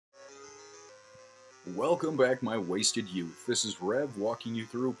Welcome back, my wasted youth. This is Rev walking you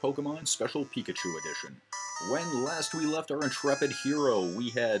through Pokemon Special Pikachu Edition. When last we left our intrepid hero, we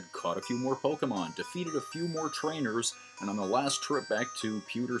had caught a few more Pokemon, defeated a few more trainers, and on the last trip back to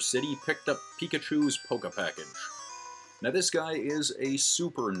Pewter City, picked up Pikachu's Poke Package. Now this guy is a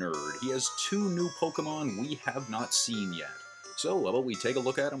super nerd. He has two new Pokemon we have not seen yet. So how about we take a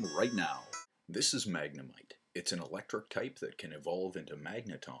look at them right now. This is Magnemite. It's an electric type that can evolve into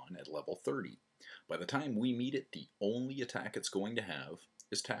Magneton at level 30. By the time we meet it, the only attack it's going to have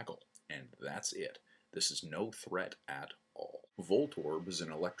is Tackle, and that's it. This is no threat at all. Voltorb is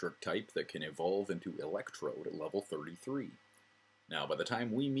an electric type that can evolve into Electrode at level 33. Now, by the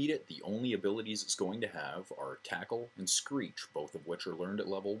time we meet it, the only abilities it's going to have are Tackle and Screech, both of which are learned at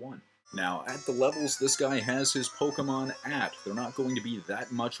level 1. Now, at the levels this guy has his Pokemon at, they're not going to be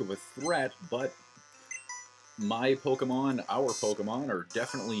that much of a threat, but my Pokemon, our Pokemon, are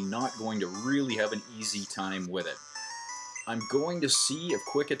definitely not going to really have an easy time with it. I'm going to see if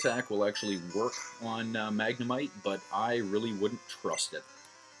Quick Attack will actually work on Magnemite, but I really wouldn't trust it.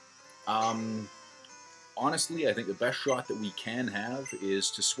 Honestly, I think the best shot that we can have is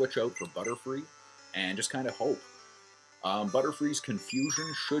to switch out for Butterfree and just kind of hope. Butterfree's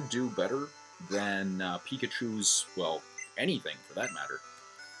Confusion should do better than Pikachu's, well, anything for that matter.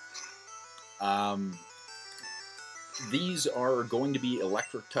 These are going to be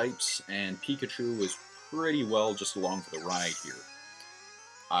electric types, and Pikachu is pretty well just along for the ride here.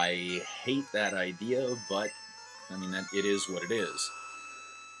 I hate that idea, but, I mean, it is what it is.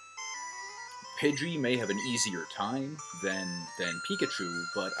 Pidgey may have an easier time than Pikachu,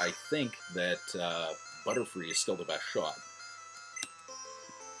 but I think that Butterfree is still the best shot.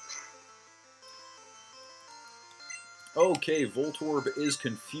 Okay, Voltorb is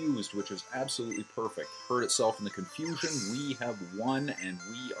confused, which is absolutely perfect. Hurt itself in the confusion, we have won, and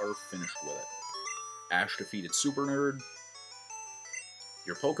we are finished with it. Ash defeated Super Nerd.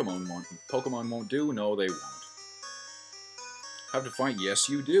 Your Pokemon won't do? No, they won't. Have to find? Yes,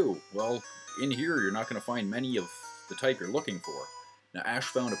 you do. Well, in here, you're not going to find many of the type you're looking for. Now, Ash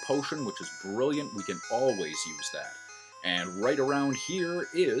found a potion, which is brilliant. We can always use that. And right around here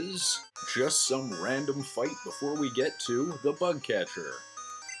is just some random fight before we get to the Bug Catcher.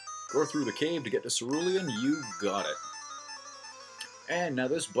 Go through the cave to get to Cerulean, you got it. And now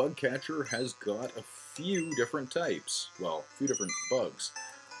this Bug Catcher has got a few different types. Well, a few different bugs.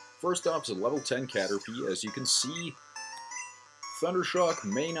 First off is a level 10 Caterpie. As you can see, Thundershock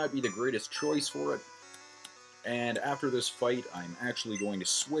may not be the greatest choice for it. And after this fight, I'm actually going to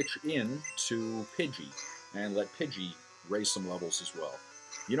switch in to Pidgey and let Pidgey raise some levels as well.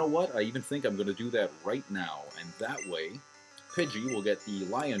 You know what? I even think I'm going to do that right now, and that way, Pidgey will get the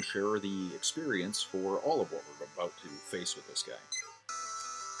lion's share of the experience for all of what we're about to face with this guy.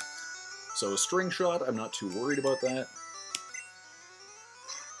 So a String Shot, I'm not too worried about that.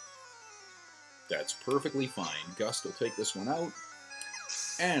 That's perfectly fine. Gust will take this one out.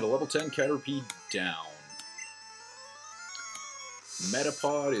 And a level 10 Caterpie down.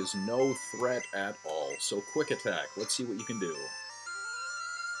 Metapod is no threat at all, so Quick Attack. Let's see what you can do.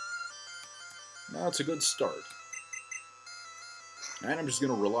 Now it's a good start. And I'm just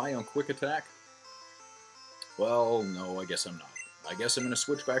going to rely on Quick Attack. Well, no, I guess I'm not. I guess I'm going to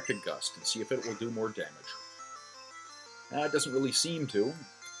switch back to Gust and see if it will do more damage. It doesn't really seem to,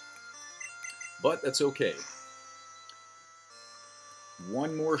 but that's okay.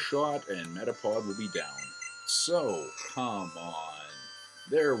 One more shot and Metapod will be down. So, come on.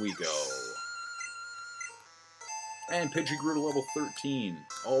 There we go. And Pidgey grew to level 13.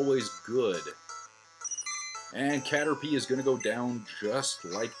 Always good. And Caterpie is going to go down just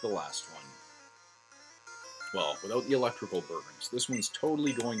like the last one. Well, without the electrical burns. This one's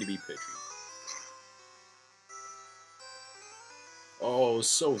totally going to be Pidgey. Oh,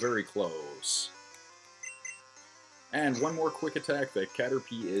 so very close. And one more Quick Attack, the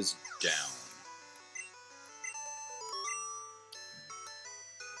Caterpie is down.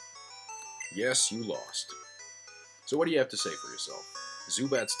 Yes, you lost. So what do you have to say for yourself?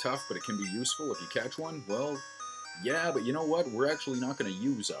 Zubat's tough, but it can be useful if you catch one? Well, yeah, but you know what? We're actually not going to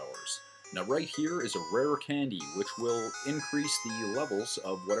use ours. Now right here is a rare candy, which will increase the levels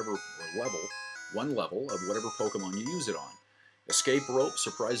of whatever, one level of whatever Pokemon you use it on. Escape Rope,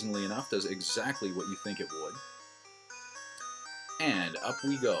 surprisingly enough, does exactly what you think it would. And up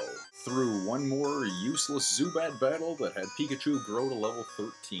we go, through one more useless Zubat battle that had Pikachu grow to level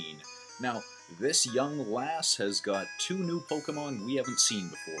 13. Now, this young lass has got two new Pokemon we haven't seen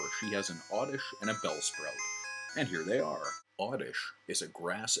before. She has an Oddish and a Bellsprout. And here they are. Oddish is a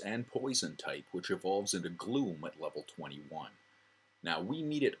grass and poison type which evolves into Gloom at level 21. Now, we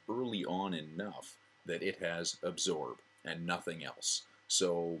meet it early on enough that it has absorb and nothing else.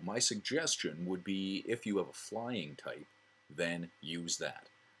 So my suggestion would be, if you have a flying type, then use that.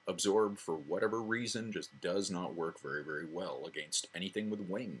 Absorb, for whatever reason, just does not work very, very well against anything with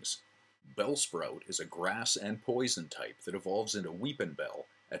wings. Bellsprout is a grass and poison type that evolves into Weepinbell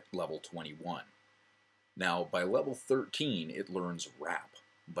at level 21. Now, by level 13, it learns Wrap,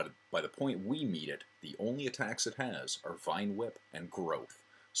 but by the point we meet it, the only attacks it has are Vine Whip and Growth,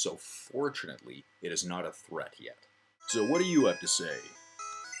 so fortunately, it is not a threat yet. So what do you have to say?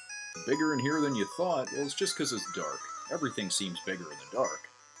 Bigger in here than you thought? Well, it's just because it's dark. Everything seems bigger in the dark.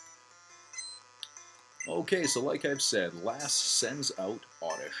 Okay, so like I've said, Lass sends out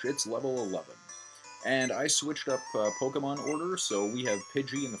Oddish. It's level 11. And I switched up Pokemon order, so we have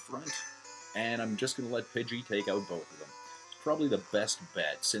Pidgey in the front, and I'm just going to let Pidgey take out both of them. It's probably the best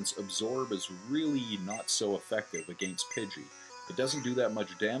bet, since Absorb is really not so effective against Pidgey. It doesn't do that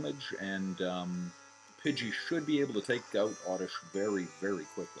much damage, and Pidgey should be able to take out Oddish very, very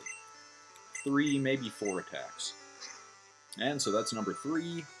quickly. 3, maybe 4 attacks. And so that's number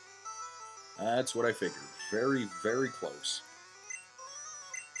 3. That's what I figured. Very, very close.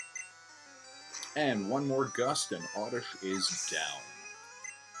 And one more gust and Oddish is down.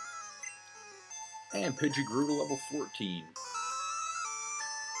 And Pidgey grew to level 14.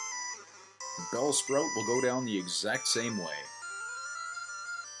 Bellsprout will go down the exact same way.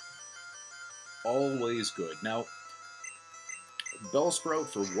 Always good. Now, Bellsprout,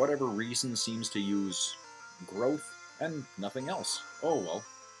 for whatever reason, seems to use Growth and nothing else. Oh well,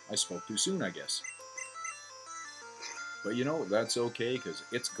 I spoke too soon, I guess. But you know, that's okay, because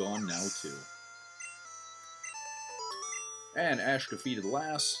it's gone now too. And Ash defeated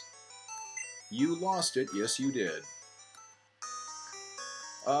Lass. You lost it, yes you did.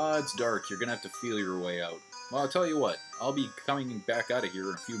 It's dark, you're gonna have to feel your way out. Well, I'll tell you what, I'll be coming back out of here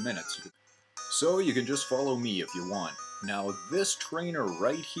in a few minutes. So you can just follow me if you want. Now, this trainer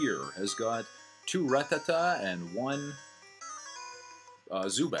right here has got 2 Rattata and 1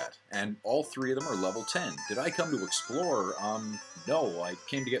 Zubat, and all 3 of them are level 10. Did I come to explore? No, I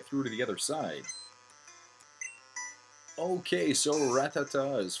came to get through to the other side. Okay, so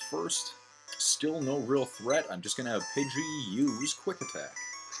Rattata is first. Still no real threat. I'm just going to have Pidgey use Quick Attack.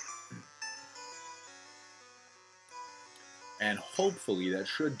 And hopefully that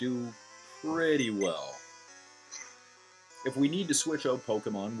should do pretty well. If we need to switch out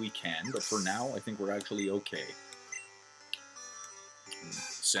Pokemon, we can, but for now, I think we're actually okay.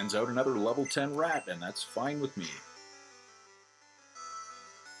 Sends out another level 10 rat, and that's fine with me.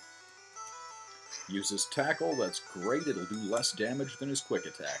 Uses Tackle, that's great, it'll do less damage than his Quick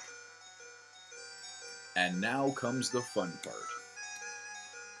Attack. And now comes the fun part.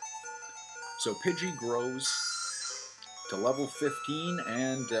 So Pidgey grows to level 15,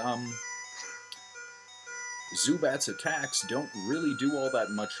 and Zubat's attacks don't really do all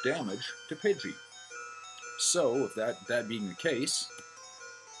that much damage to Pidgey. So, if that being the case,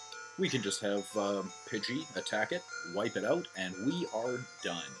 we can just have Pidgey attack it, wipe it out, and we are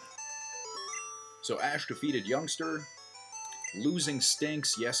done. So Ash defeated Youngster. Losing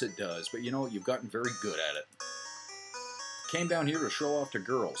stinks, yes it does, but you know what, you've gotten very good at it. Came down here to show off to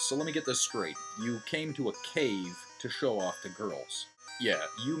girls, so let me get this straight. You came to a cave to show off to girls. Yeah,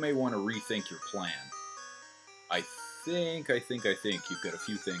 you may want to rethink your plan. I think you've got a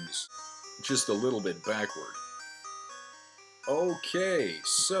few things just a little bit backward. Okay,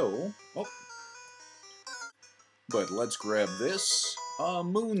 so... Oh. But let's grab this. A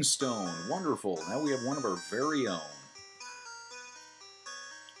Moonstone. Wonderful. Now we have one of our very own.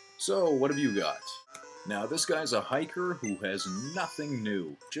 So, what have you got? Now, this guy's a hiker who has nothing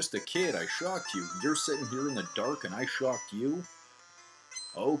new. Just a kid, I shocked you. You're sitting here in the dark and I shocked you?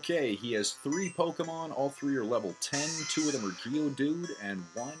 Okay, he has 3 Pokemon, all 3 are level 10, 2 of them are Geodude, and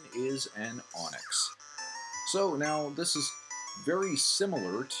 1 is an Onix. So now, this is very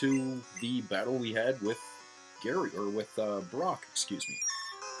similar to the battle we had with Brock, excuse me.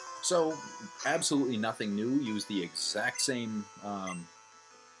 So, absolutely nothing new, use the exact same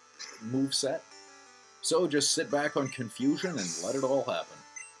moveset. So just sit back on Confusion and let it all happen.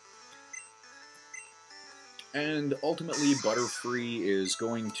 And ultimately, Butterfree is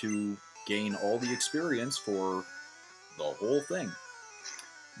going to gain all the experience for the whole thing.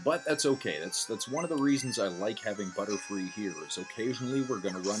 But that's okay. That's one of the reasons I like having Butterfree here, is occasionally we're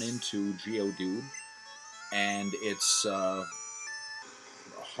going to run into Geodude, and it's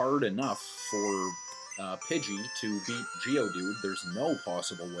hard enough for Pidgey to beat Geodude. There's no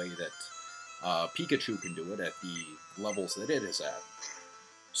possible way that Pikachu can do it at the levels that it is at.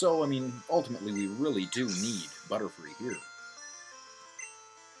 So, I mean, ultimately we really do need Butterfree here.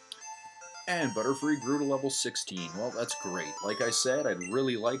 And Butterfree grew to level 16. Well, that's great. Like I said, I'd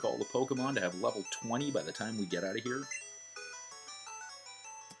really like all the Pokemon to have level 20 by the time we get out of here.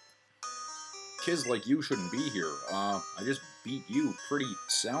 Kids like you shouldn't be here. I just beat you pretty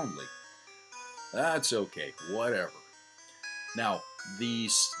soundly. That's okay, whatever. Now, the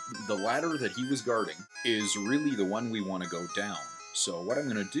ladder that he was guarding is really the one we want to go down. So what I'm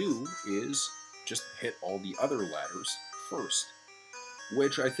going to do is just hit all the other ladders first,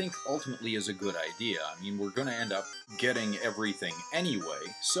 which I think ultimately is a good idea. I mean, we're going to end up getting everything anyway,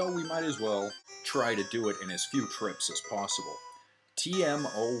 so we might as well try to do it in as few trips as possible.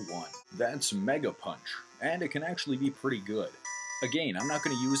 TM01. That's Mega Punch, and it can actually be pretty good. Again, I'm not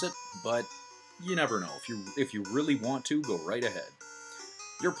going to use it, but you never know. If you really want to, go right ahead.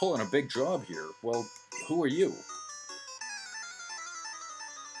 You're pulling a big job here. Well, who are you?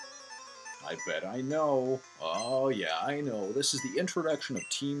 I bet I know. Oh yeah, I know. This is the introduction of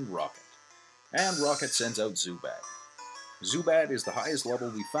Team Rocket. And Rocket sends out Zubat. Zubat is the highest level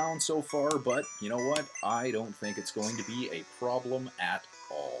we found so far, but you know what? I don't think it's going to be a problem at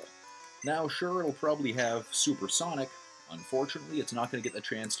all. Now, sure, it'll probably have Supersonic. Unfortunately, it's not going to get the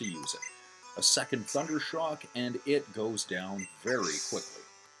chance to use it. A second Thunder Shock, and it goes down very quickly.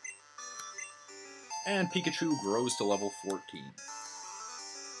 And Pikachu grows to level 14.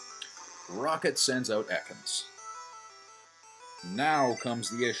 Rocket sends out Ekans. Now comes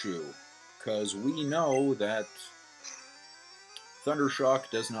the issue, because we know that Thunder Shock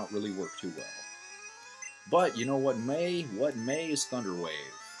does not really work too well. But you know what may? What may is Thunder Wave.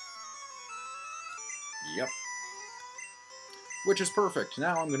 Yep. Which is perfect.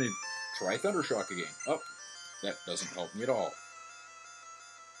 Now I'm going to try Thunder Shock again. Oh, that doesn't help me at all.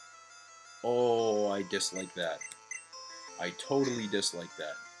 Oh, I dislike that. I totally dislike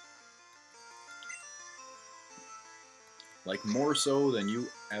that. Like, more so than you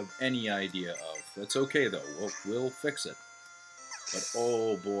have any idea of. That's okay, though. We'll fix it. But,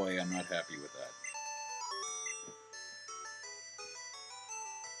 oh boy, I'm not happy with that.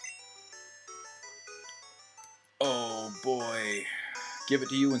 Oh boy. Give it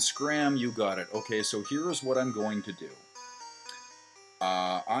to you and Scram, you got it. Okay, so here's what I'm going to do.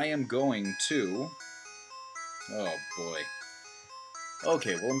 I am going to... Oh boy.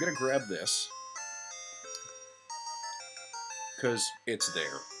 Okay, well I'm going to grab this, because it's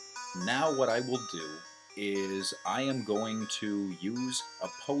there. Now what I will do is I am going to use a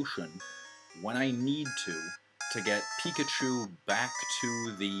potion when I need to get Pikachu back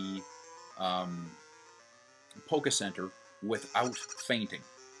to the Poké Center without fainting.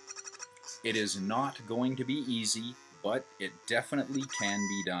 It is not going to be easy, but it definitely can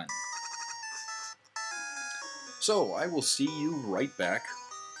be done. So I will see you right back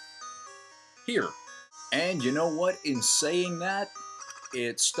here. And you know what? In saying that,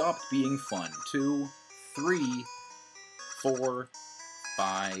 it stopped being fun. 2, 3, 4,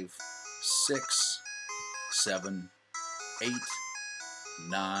 5, 6, 7, 8,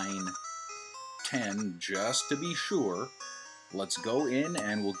 9, 10, just to be sure. Let's go in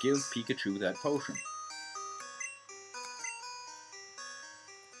and we'll give Pikachu that potion.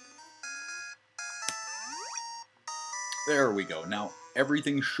 There we go. Now,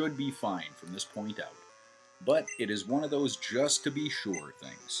 everything should be fine from this point out. But it is one of those just to be sure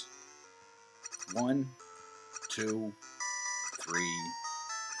things. 1, 2, 3,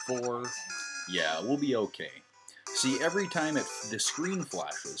 4. Yeah, we'll be okay. See, every time the screen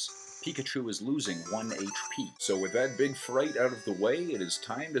flashes, Pikachu is losing 1 HP. So with that big fright out of the way, it is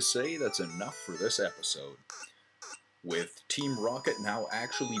time to say that's enough for this episode. With Team Rocket now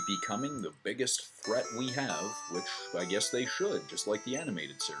actually becoming the biggest threat we have, which I guess they should, just like the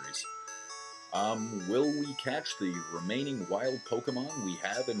animated series. Will we catch the remaining wild Pokemon we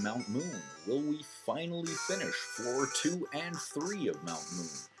have in Mount Moon? Will we finally finish Floor 2 and 3 of Mount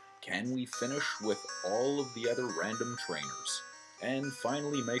Moon? Can we finish with all of the other random trainers? And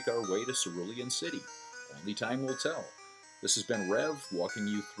finally make our way to Cerulean City? Only time will tell. This has been Rev, walking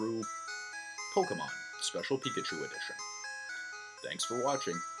you through Pokemon Special Pikachu Edition. Thanks for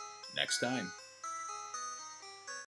watching. Next time.